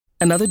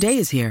Another day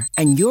is here,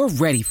 and you're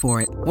ready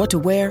for it. What to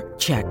wear?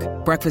 Check.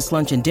 Breakfast,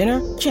 lunch, and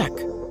dinner? Check.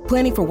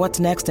 Planning for what's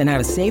next and how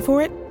to save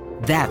for it?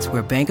 That's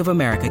where Bank of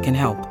America can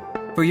help.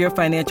 For your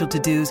financial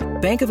to-dos,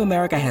 Bank of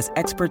America has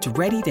experts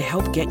ready to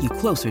help get you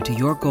closer to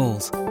your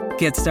goals.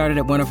 Get started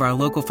at one of our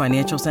local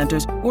financial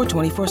centers or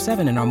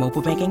 24/7 in our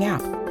mobile banking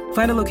app.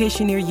 Find a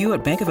location near you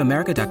at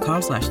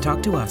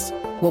bankofamerica.com/talktous.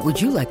 What would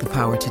you like the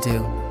power to do?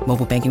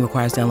 Mobile banking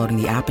requires downloading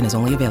the app and is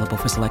only available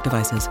for select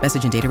devices.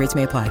 Message and data rates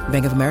may apply.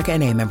 Bank of America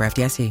N.A., member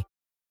FDIC.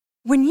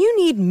 When you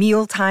need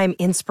mealtime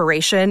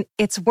inspiration,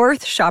 it's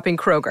worth shopping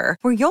Kroger,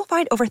 where you'll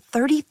find over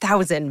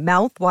 30,000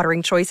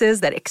 mouth-watering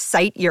choices that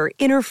excite your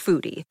inner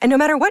foodie. And no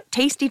matter what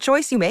tasty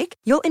choice you make,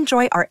 you'll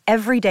enjoy our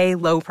everyday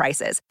low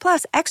prices,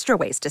 plus extra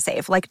ways to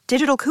save, like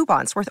digital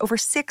coupons worth over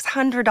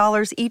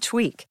 $600 each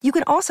week. You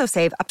can also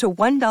save up to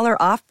 $1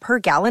 off per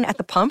gallon at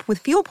the pump with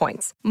fuel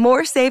points.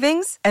 More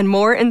savings and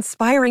more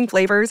inspiring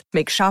flavors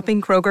make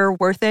shopping Kroger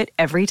worth it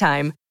every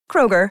time.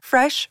 Kroger,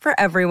 fresh for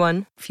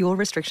everyone. Fuel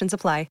restrictions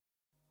apply.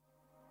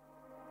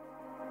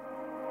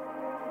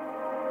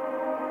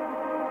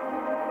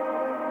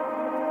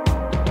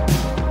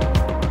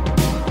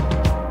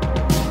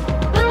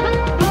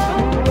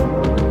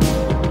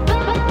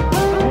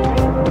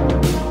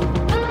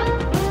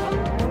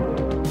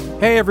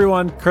 Hey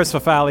everyone, Chris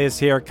Fafalius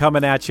here,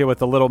 coming at you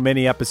with a little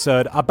mini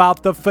episode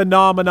about the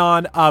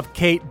phenomenon of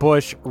Kate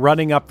Bush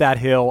running up that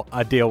hill,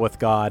 A Deal with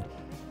God.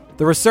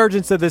 The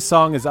resurgence of this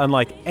song is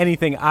unlike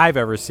anything I've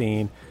ever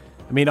seen.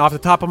 I mean, off the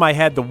top of my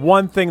head, the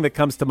one thing that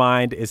comes to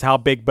mind is how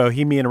big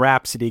Bohemian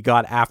Rhapsody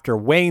got after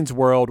Wayne's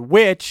World,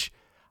 which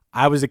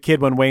I was a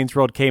kid when Wayne's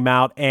World came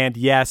out, and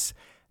yes,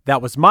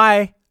 that was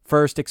my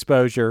first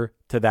exposure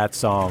to that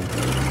song.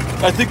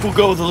 I think we'll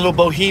go with a little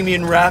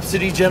Bohemian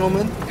Rhapsody,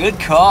 gentlemen. Good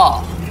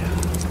call.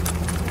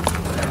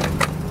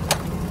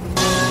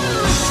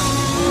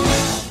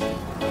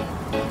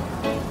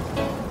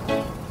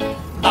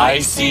 I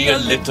see a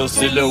little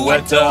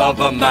silhouette of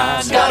a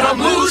man.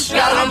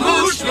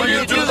 Scaramouche, will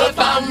you do the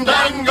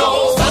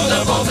fandango?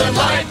 Thunderbolts and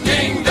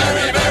lightning,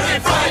 very, very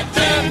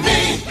frightening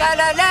me.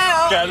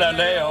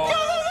 Galileo.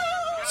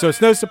 So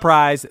it's no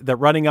surprise that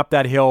Running Up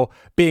That Hill,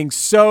 being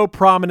so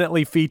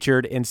prominently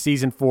featured in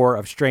Season 4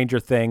 of Stranger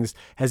Things,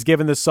 has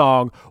given the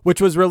song, which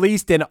was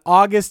released in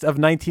August of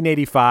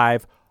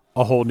 1985,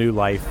 a whole new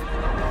life.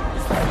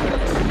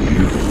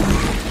 You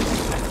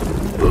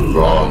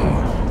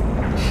belong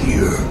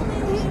here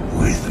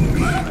with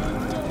me.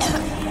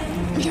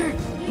 You're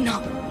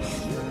not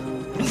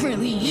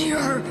really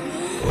here.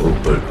 Oh,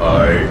 but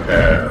I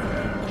am,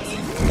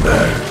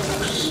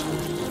 Max.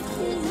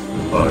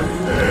 I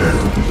am.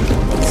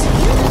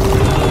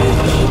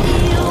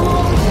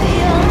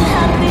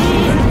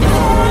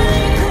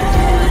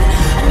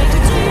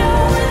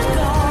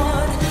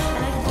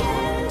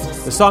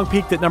 The song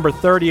peaked at number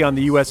 30 on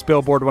the U.S.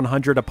 Billboard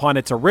 100 upon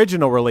its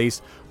original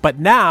release, but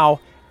now,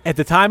 at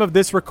the time of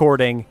this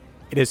recording,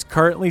 it is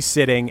currently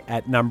sitting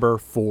at number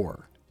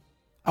 4.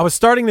 I was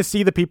starting to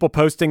see the people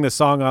posting the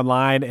song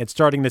online and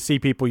starting to see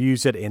people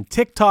use it in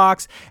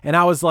TikToks, and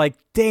I was like,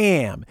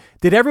 damn,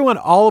 did everyone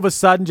all of a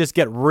sudden just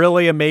get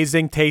really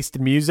amazing taste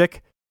in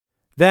music?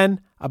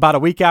 Then, about a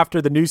week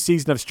after the new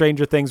season of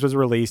Stranger Things was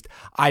released,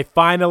 I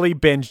finally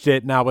binged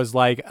it, and I was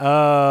like,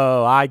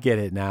 oh, I get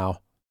it now.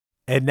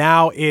 And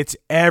now it's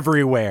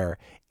everywhere.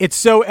 It's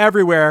so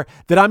everywhere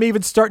that I'm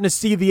even starting to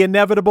see the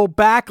inevitable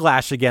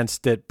backlash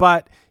against it.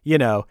 But, you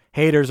know,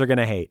 haters are going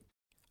to hate.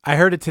 I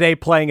heard it today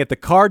playing at the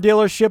car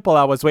dealership while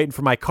I was waiting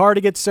for my car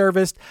to get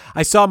serviced.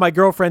 I saw my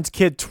girlfriend's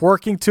kid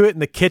twerking to it in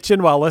the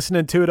kitchen while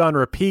listening to it on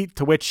repeat,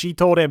 to which she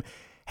told him,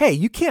 hey,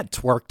 you can't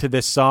twerk to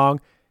this song.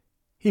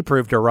 He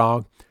proved her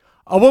wrong.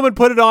 A woman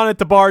put it on at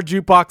the bar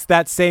jukebox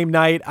that same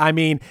night. I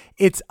mean,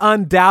 it's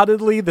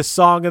undoubtedly the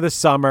song of the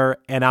summer,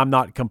 and I'm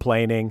not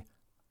complaining.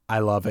 I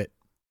love it.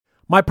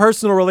 My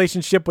personal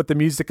relationship with the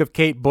music of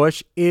Kate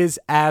Bush is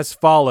as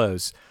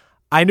follows.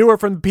 I knew her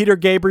from the Peter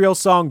Gabriel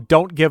song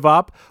Don't Give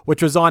Up,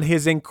 which was on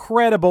his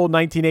incredible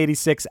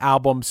 1986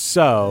 album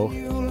So.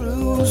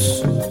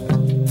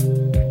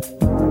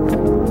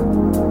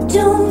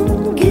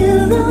 Don't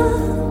give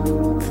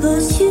up,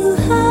 'cause you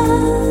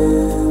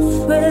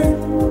have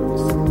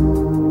friends.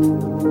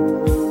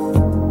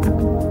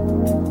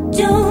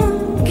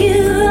 Don't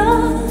give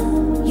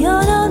up,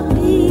 you're not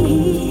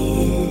beaten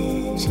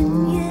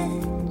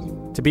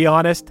yet. To be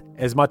honest,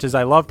 as much as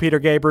I love Peter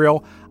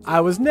Gabriel, I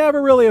was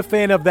never really a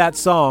fan of that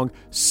song,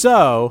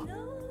 so,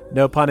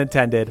 no pun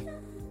intended,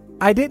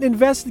 I didn't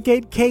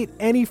investigate Kate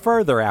any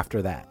further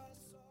after that.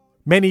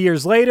 Many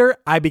years later,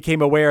 I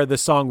became aware of the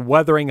song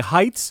Wuthering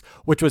Heights,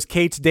 which was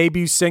Kate's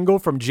debut single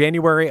from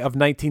January of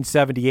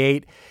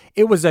 1978.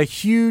 It was a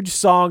huge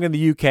song in the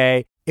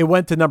UK. It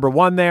went to number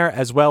 1 there,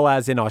 as well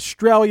as in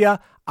Australia,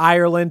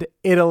 Ireland,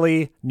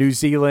 Italy, New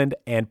Zealand,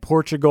 and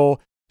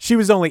Portugal. She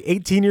was only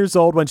 18 years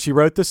old when she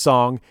wrote the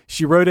song.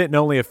 She wrote it in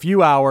only a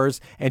few hours,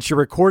 and she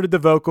recorded the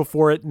vocal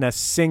for it in a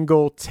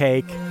single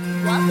take.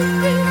 Walking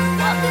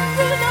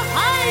through the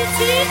heights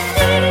each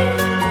day.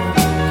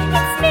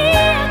 It's me,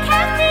 I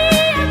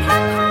can't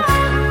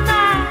come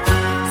back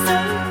so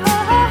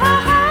far.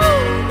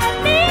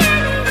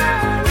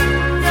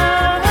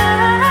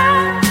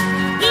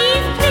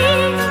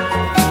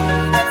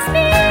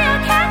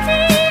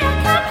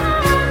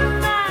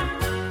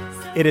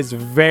 it is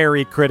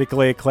very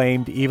critically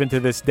acclaimed even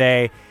to this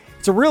day.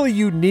 It's a really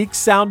unique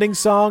sounding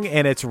song,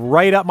 and it's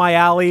right up my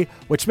alley,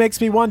 which makes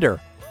me wonder,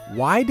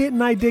 why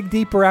didn't I dig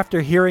deeper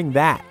after hearing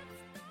that?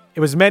 It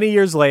was many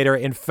years later,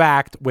 in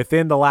fact,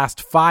 within the last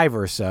 5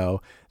 or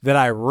so, that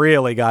I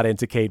really got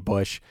into Kate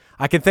Bush.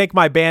 I can thank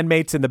my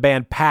bandmates in the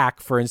band Pack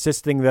for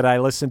insisting that I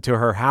listen to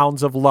her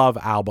Hounds of Love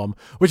album,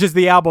 which is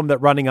the album that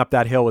Running Up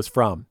That Hill was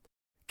from.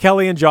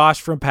 Kelly and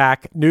Josh from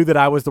Pack knew that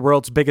I was the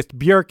world's biggest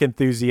Björk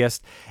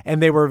enthusiast, and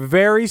they were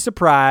very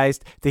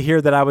surprised to hear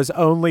that I was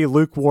only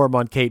lukewarm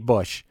on Kate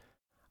Bush.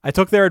 I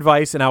took their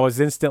advice, and I was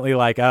instantly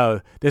like,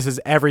 oh, this is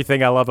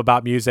everything I love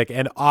about music,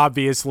 and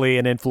obviously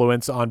an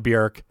influence on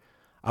Björk.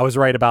 I was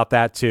right about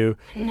that, too.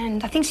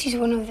 And I think she's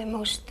one of the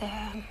most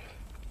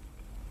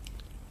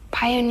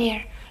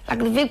pioneer, like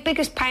the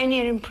biggest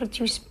pioneer in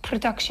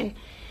production.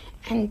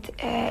 And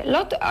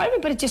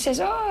everybody just says,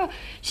 oh,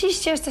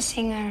 she's just a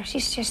singer,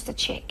 she's just a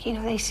chick,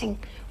 they sing.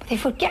 But they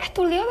forget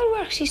all the other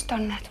work she's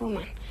done, that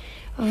woman.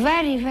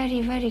 Very,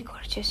 very, very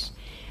gorgeous.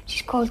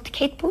 She's called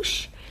Kate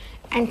Bush,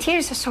 and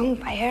here's a song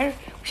by her,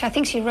 which I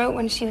think she wrote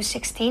when she was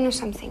 16 or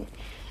something,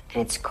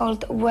 and it's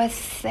called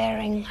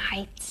Wuthering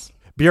Heights.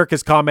 Björk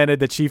has commented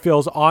that she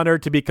feels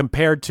honored to be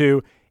compared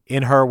to,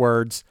 in her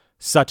words,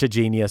 such a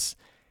genius.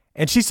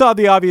 And she saw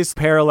the obvious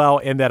parallel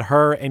in that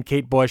her and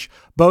Kate Bush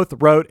both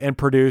wrote and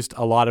produced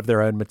a lot of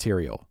their own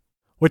material.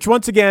 Which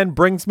once again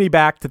brings me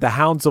back to the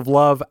Hounds of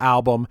Love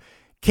album.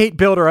 Kate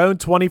built her own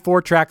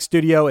 24-track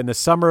studio in the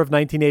summer of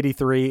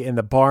 1983 in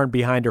the barn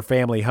behind her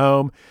family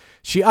home.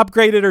 She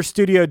upgraded her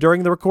studio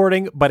during the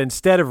recording, but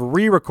instead of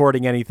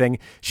re-recording anything,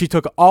 she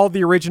took all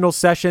the original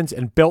sessions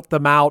and built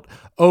them out,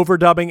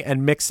 overdubbing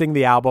and mixing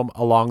the album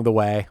along the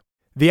way.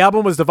 The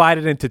album was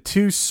divided into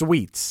 2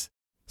 suites.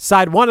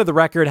 Side 1 of the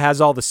record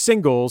has all the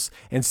singles,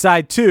 and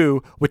Side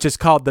 2, which is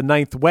called The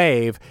Ninth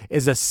Wave,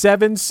 is a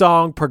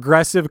 7-song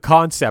progressive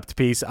concept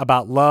piece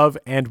about love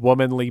and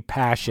womanly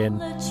passion.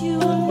 I'll let you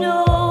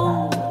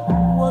know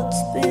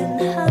what's been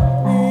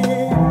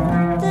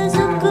happening. There's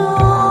a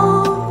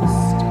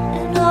ghost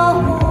in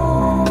our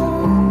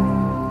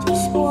home,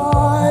 just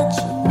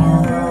watching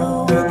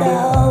you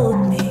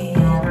without me.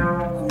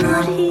 I'm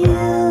not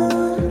here,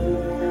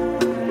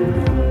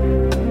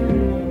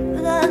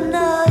 but I'm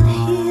not here.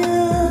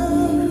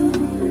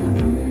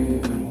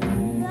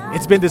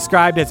 It's been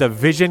described as a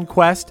vision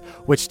quest,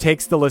 which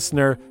takes the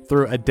listener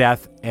through a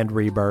death and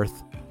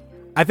rebirth.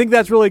 I think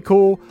that's really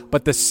cool,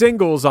 but the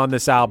singles on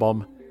this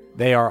album,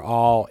 they are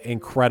all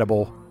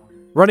incredible.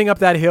 Running Up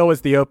That Hill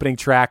is the opening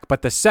track,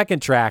 but the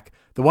second track,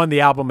 the one the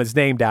album is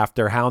named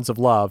after, Hounds of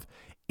Love,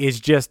 is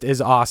just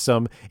as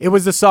awesome. It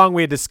was the song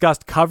we had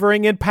discussed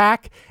covering in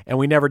Pack, and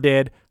we never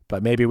did,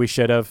 but maybe we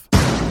should have.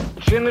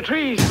 It's in the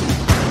trees.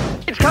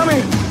 It's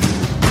coming.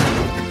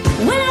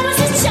 When I was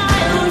a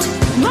child,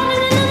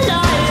 running in the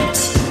night,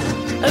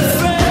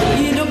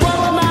 afraid of what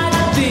I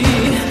might be,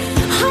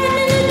 hiding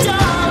in the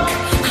dark,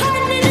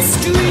 hiding in the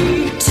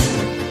street,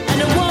 and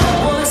the world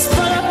was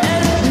full of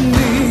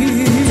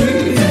enemy.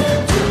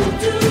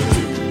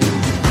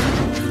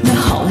 The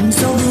hounds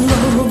of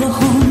love are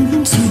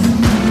haunting.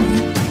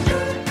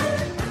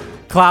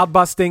 Cloud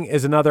Busting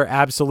is another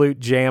absolute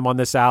jam on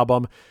this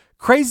album.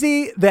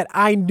 Crazy that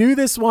I knew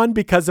this one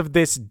because of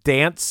this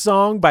dance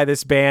song by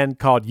this band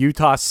called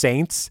Utah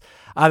Saints.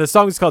 The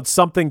song is called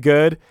Something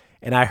Good,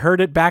 and I heard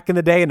it back in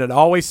the day, and it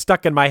always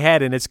stuck in my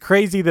head. And it's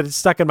crazy that it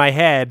stuck in my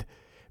head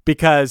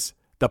because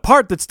the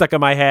part that stuck in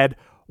my head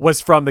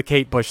was from the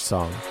Kate Bush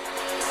song.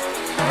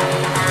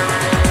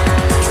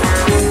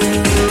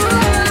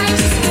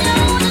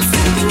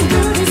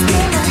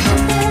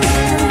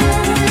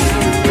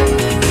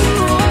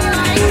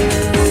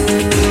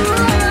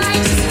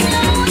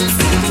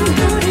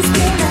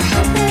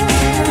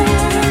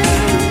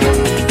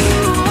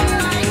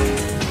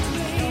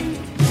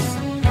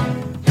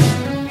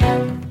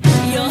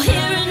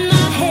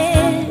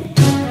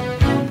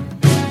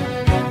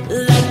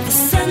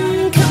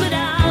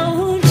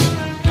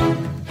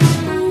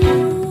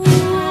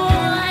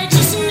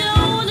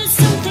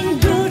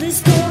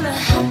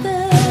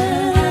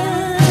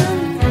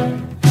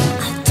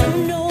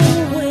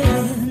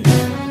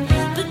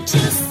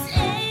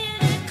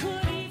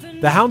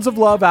 The Hounds of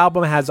Love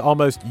album has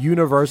almost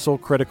universal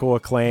critical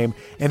acclaim,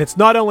 and it's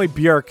not only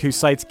Björk who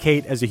cites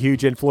Kate as a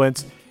huge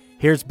influence.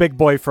 Here's Big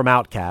Boy from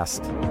Outkast.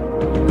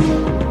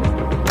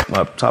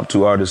 My top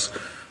 2 artists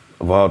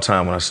of all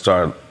time when I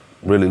started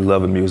really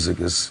loving music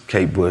is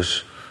Kate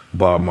Bush,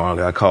 Bob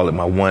Marley. I call it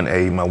my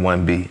 1A, my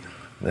 1B,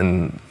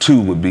 and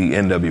 2 would be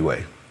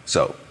NWA.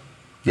 So,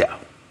 yeah,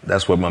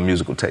 that's where my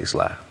musical tastes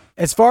lie.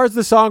 As far as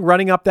the song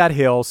Running Up That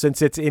Hill,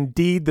 since it's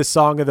indeed the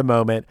song of the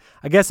moment,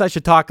 I guess I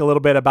should talk a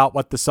little bit about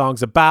what the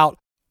song's about,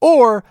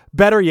 or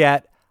better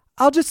yet,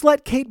 I'll just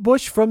let Kate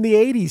Bush from the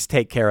 80s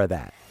take care of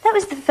that. That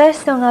was the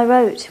first song I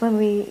wrote when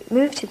we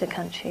moved to the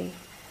country.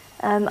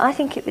 I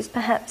think it was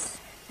perhaps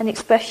an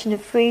expression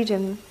of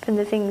freedom from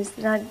the things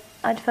that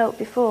I'd felt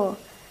before.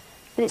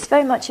 But it's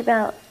very much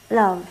about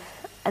love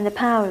and the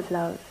power of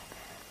love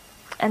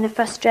and the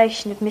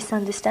frustration of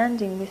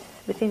misunderstanding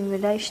within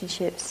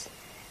relationships.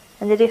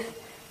 and that if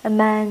a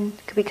man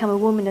could become a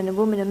woman and a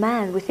woman a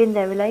man within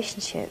their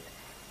relationship,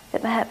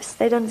 that perhaps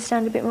they'd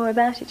understand a bit more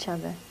about each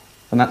other.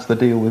 And that's the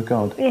deal with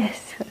God.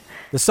 Yes.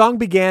 The song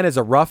began as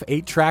a rough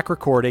 8-track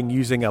recording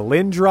using a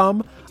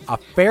Lindrum, a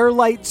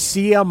Fairlight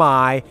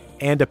CMI,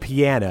 and a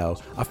piano.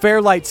 A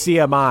Fairlight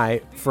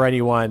CMI, for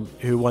anyone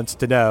who wants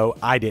to know,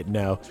 I didn't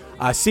know.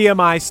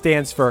 CMI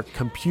stands for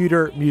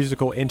Computer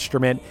Musical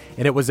Instrument,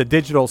 and it was a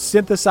digital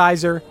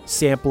synthesizer,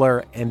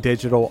 sampler, and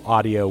digital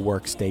audio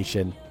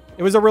workstation.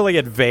 It was a really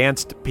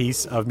advanced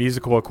piece of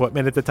musical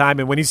equipment at the time,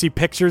 and when you see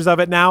pictures of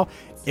it now,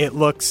 it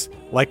looks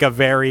like a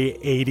very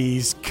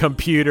 80s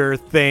computer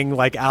thing,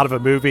 like out of a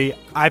movie.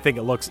 I think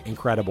it looks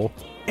incredible.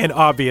 And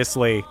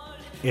obviously,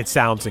 it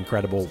sounds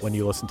incredible when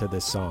you listen to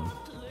this song.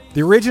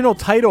 The original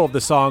title of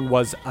the song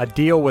was A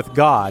Deal with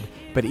God,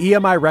 but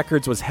EMI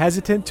Records was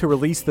hesitant to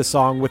release the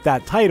song with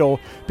that title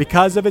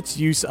because of its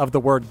use of the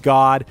word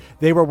God.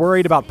 They were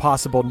worried about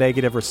possible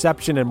negative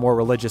reception in more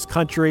religious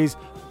countries,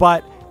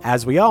 but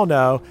as we all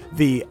know,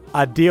 the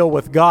A Deal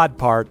with God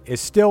part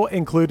is still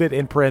included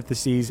in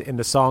parentheses in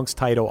the song's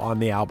title on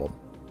the album.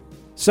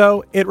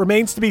 So it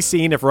remains to be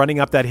seen if Running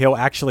Up That Hill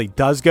actually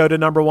does go to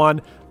number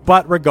 1,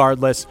 but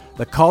regardless,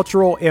 the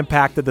cultural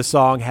impact of the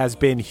song has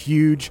been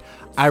huge.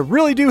 I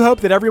really do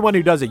hope that everyone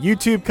who does a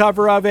YouTube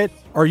cover of it,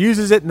 or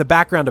uses it in the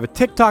background of a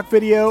TikTok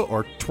video,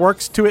 or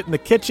twerks to it in the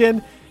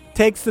kitchen,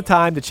 takes the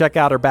time to check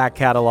out her back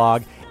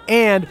catalog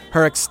and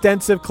her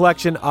extensive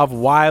collection of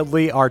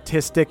wildly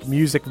artistic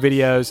music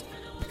videos,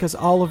 because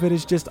all of it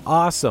is just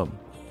awesome.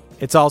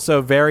 It's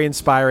also very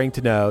inspiring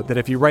to know that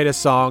if you write a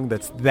song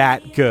that's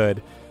that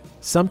good,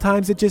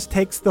 sometimes it just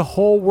takes the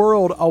whole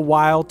world a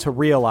while to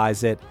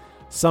realize it.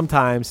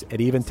 Sometimes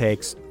it even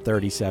takes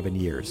 37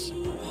 years.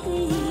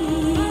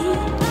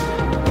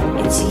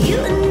 It's you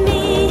and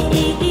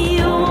me,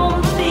 you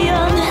won't be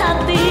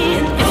unhappy.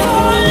 And if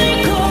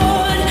only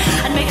could,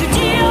 I'd make a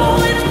deal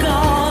with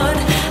God,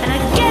 and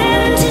I'd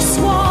get into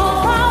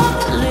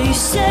swap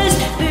places.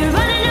 Be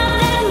running up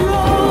that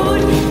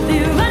road, be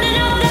running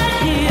up that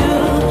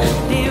hill,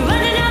 be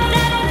running up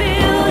that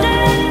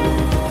building.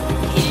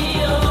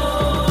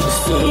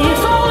 If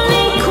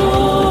only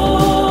could.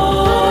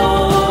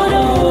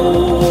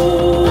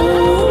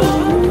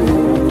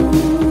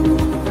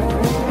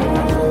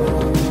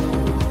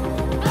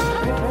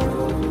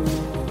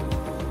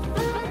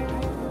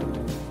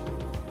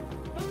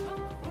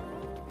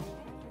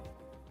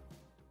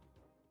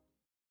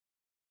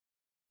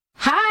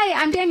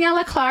 I'm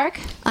Daniela Clark.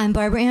 I'm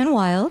Barbara Ann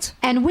Wild.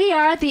 And we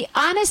are the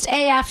Honest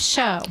AF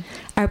Show.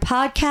 Our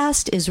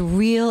podcast is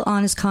real,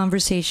 honest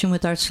conversation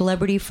with our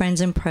celebrity friends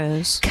and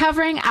pros.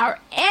 Covering our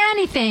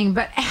anything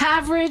but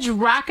average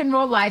rock and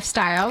roll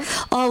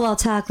lifestyles. All while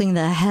tackling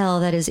the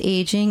hell that is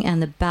aging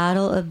and the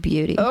battle of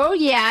beauty. Oh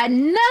yeah,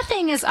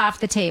 nothing is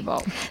off the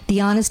table. The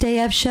Honest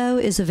AF Show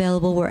is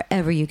available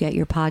wherever you get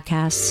your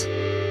podcasts.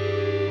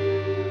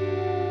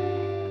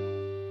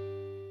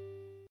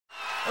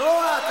 Hello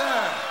out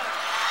there.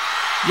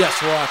 Yes,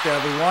 hello out there,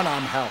 everyone.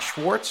 I'm Hal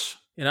Schwartz.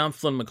 And I'm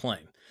Flynn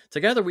McLean.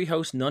 Together we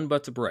host None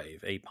But the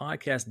Brave, a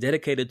podcast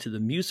dedicated to the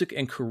music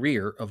and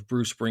career of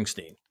Bruce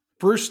Springsteen.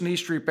 Bruce and E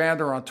Street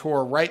Band are on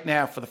tour right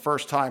now for the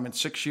first time in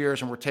 6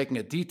 years, and we're taking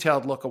a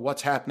detailed look at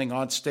what's happening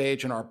on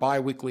stage in our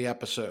bi-weekly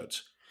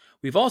episodes.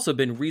 We've also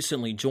been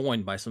recently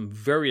joined by some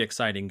very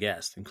exciting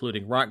guests,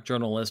 including rock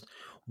journalist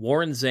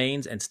Warren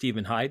Zanes and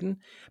Stephen Hayden,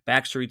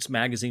 Backstreet's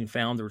Magazine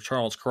founder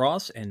Charles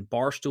Cross, and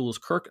Barstool's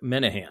Kirk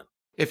Minahan.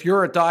 If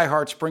you're a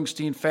diehard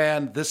Springsteen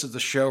fan, this is the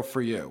show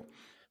for you.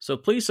 So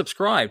please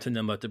subscribe to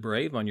None But the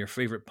Brave on your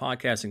favorite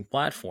podcasting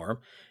platform,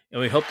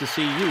 and we hope to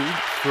see you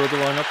further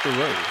on up the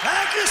road.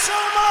 Thank you so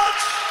much.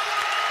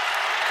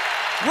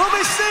 We'll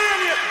be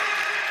seeing you.